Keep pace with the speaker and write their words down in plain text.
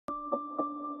So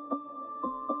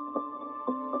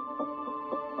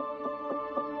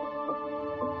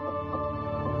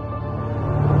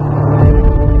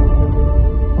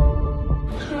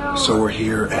we're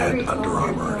here at Under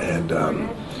Armour, and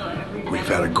we've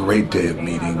had a great day of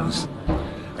meetings.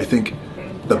 I think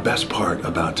the best part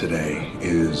about today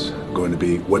is going to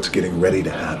be what's getting ready to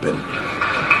happen.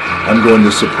 I'm going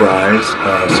to surprise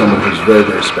someone who's very,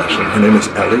 very special. Her name is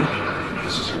Ellie.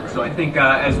 This is her. So I think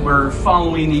as we're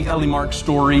following the Ellie Marks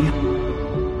story,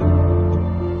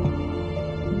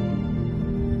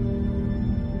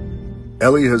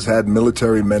 Ellie has had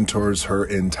military mentors her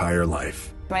entire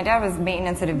life. My dad was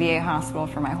maintenance at a VA hospital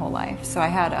for my whole life, so I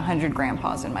had 100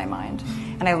 grandpas in my mind.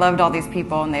 And I loved all these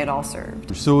people, and they had all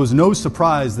served. So it was no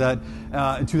surprise that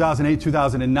in 2008,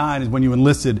 2009 is when you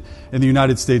enlisted in the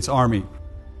United States Army.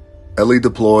 Ellie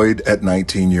deployed at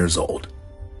 19 years old.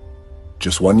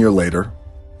 Just 1 year later,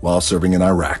 while serving in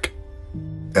Iraq,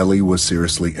 Ellie was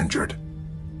seriously injured.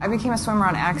 I became a swimmer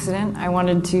on accident. I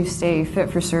wanted to stay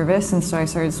fit for service, and so I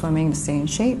started swimming to stay in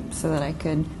shape so that I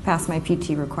could pass my PT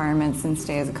requirements and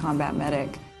stay as a combat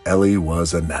medic. Ellie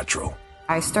was a natural.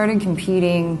 I started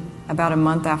competing about a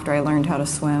month after I learned how to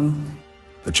swim.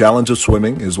 The challenge of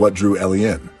swimming is what drew Ellie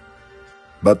in,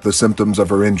 but the symptoms of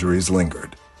her injuries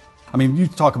lingered. I mean, you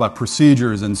talk about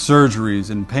procedures and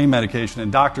surgeries and pain medication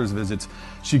and doctor's visits.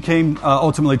 She came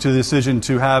ultimately to the decision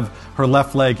to have her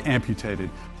left leg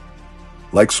amputated.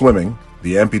 Like swimming,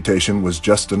 the amputation was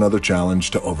just another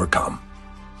challenge to overcome.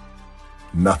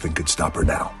 Nothing could stop her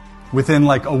now. Within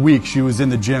like a week, she was in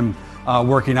the gym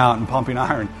working out and pumping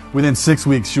iron. Within 6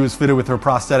 weeks, she was fitted with her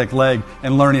prosthetic leg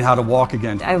and learning how to walk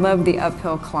again. I love the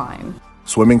uphill climb.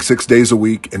 Swimming 6 days a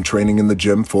week and training in the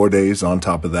gym 4 days on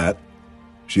top of that.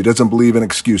 She doesn't believe in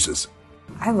excuses.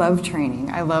 I love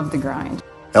training. I love the grind.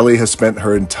 Ellie has spent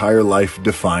her entire life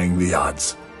defying the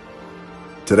odds.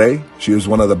 Today, she is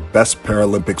one of the best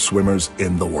Paralympic swimmers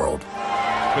in the world.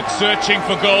 But searching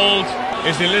for gold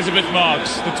is Elizabeth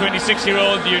Marks, the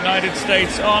 26-year-old United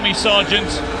States Army Sergeant,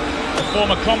 a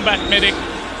former combat medic,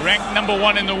 ranked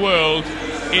 #1 in the world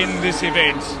in this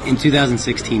event. In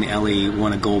 2016, Ellie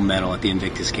won a gold medal at the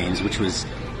Invictus Games, which was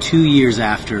 2 years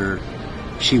after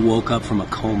she woke up from a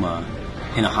coma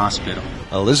in a hospital.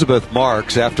 Elizabeth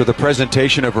Marks, after the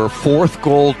presentation of her 4th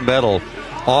gold medal,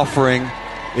 offering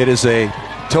it as a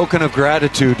token of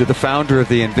gratitude to the founder of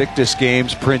the Invictus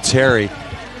Games, Prince Harry.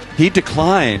 He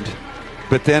declined,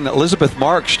 but then Elizabeth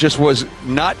Marks just was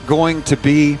not going to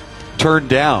be turned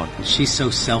down. She's so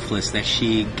selfless that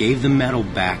she gave the medal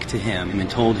back to him and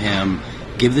told him,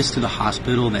 give this to the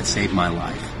hospital that saved my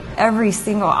life. Every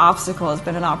single obstacle has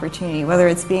been an opportunity, whether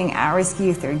it's being at-risk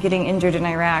youth or getting injured in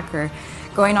Iraq or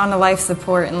going on to life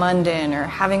support in London or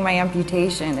having my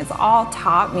amputation. It's all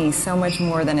taught me so much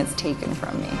more than it's taken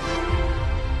from me.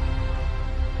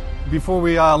 Before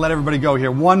we let everybody go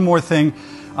here, one more thing.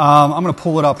 I'm going to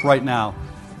pull it up right now.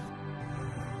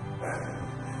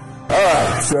 All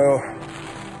right, so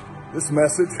this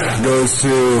message goes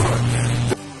to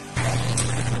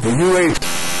the UAE.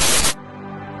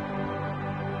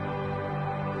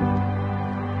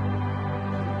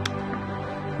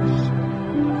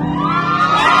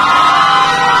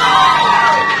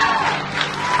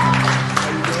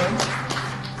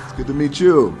 It's good to meet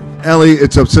you. Ellie,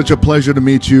 it's such a pleasure to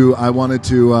meet you. I wanted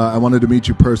to meet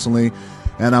you personally,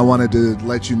 and I wanted to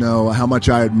let you know how much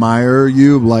I admire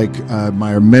you, like I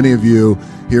admire many of you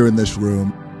here in this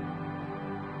room.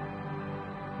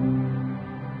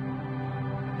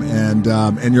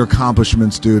 And your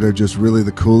accomplishments, dude, are just really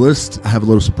the coolest. I have a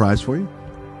little surprise for you.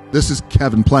 This is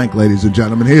Kevin Plank, ladies and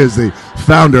gentlemen. He is the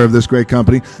founder of this great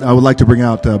company. I would like to bring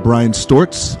out Brian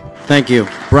Steorts. Thank you.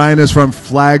 Brian is from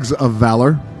Flags of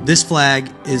Valor. This flag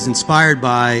is inspired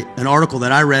by an article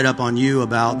that I read up on you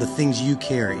about the things you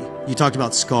carry. You talked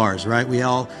about scars, right? We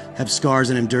all have scars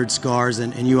and endured scars,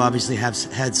 and you obviously have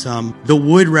had some. The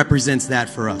wood represents that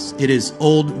for us. It is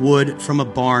old wood from a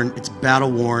barn. It's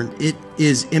battle worn. It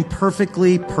is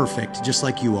imperfectly perfect, just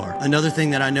like you are. Another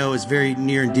thing that I know is very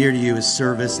near and dear to you is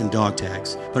service and dog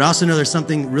tags. But I also know there's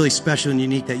something really special and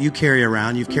unique that you carry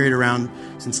around. You've carried around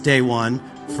since day one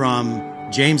from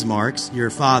James Marks, your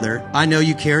father. I know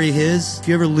you carry his. If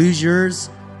you ever lose yours,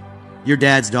 your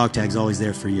dad's dog tag's always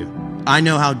there for you. I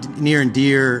know how near and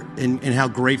dear and how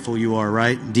grateful you are,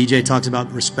 right? DJ talks about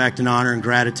respect and honor and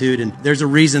gratitude, and there's a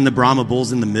reason the Brahma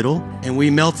Bull's in the middle, and we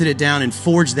melted it down and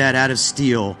forged that out of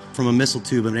steel from a missile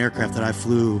tube of an aircraft that I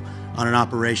flew on an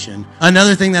operation.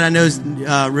 Another thing that I know is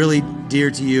really dear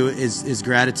to you is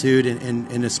gratitude,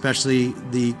 and especially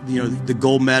the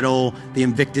gold medal, the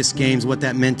Invictus Games, what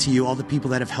that meant to you, all the people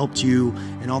that have helped you,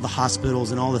 and all the hospitals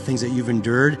and all the things that you've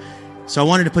endured. So I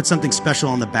wanted to put something special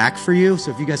on the back for you.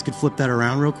 So if you guys could flip that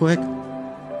around real quick.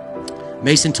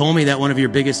 Mason told me that one of your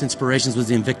biggest inspirations was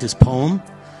the Invictus poem.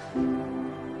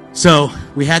 So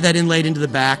we had that inlaid into the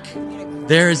back.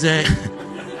 There is a...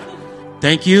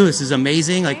 Thank you. This is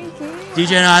amazing. Like,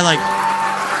 DJ and I, like...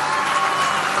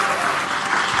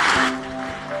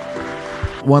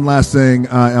 One last thing,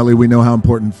 Ellie, we know how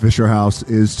important Fisher House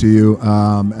is to you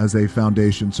as a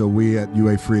foundation. So we at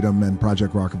UA Freedom and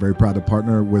Project Rock are very proud to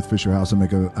partner with Fisher House and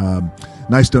make a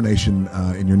nice donation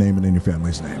in your name and in your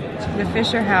family's name. The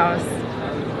Fisher House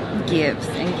gives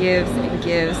and gives and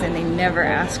gives, and they never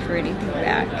ask for anything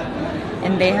back.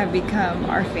 And they have become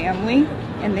our family,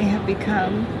 and they have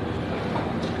become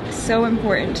so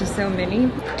important to so many.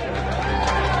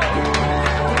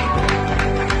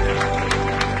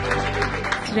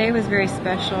 Today was very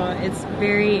special. It's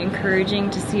very encouraging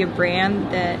to see a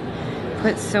brand that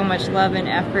puts so much love and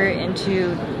effort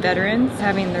into veterans.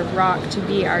 Having The Rock to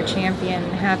be our champion,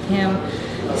 have him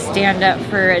stand up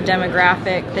for a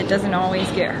demographic that doesn't always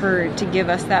get heard, to give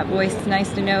us that voice. It's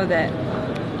nice to know that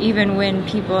even when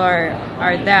people are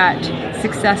that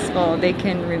successful, they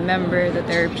can remember that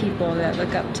there are people that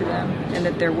look up to them and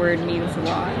that their word means a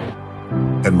lot.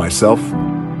 And myself,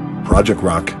 Project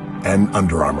Rock, and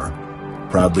Under Armour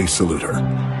proudly salute her.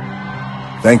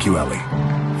 Thank you, Ellie,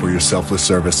 for your selfless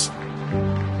service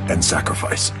and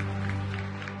sacrifice.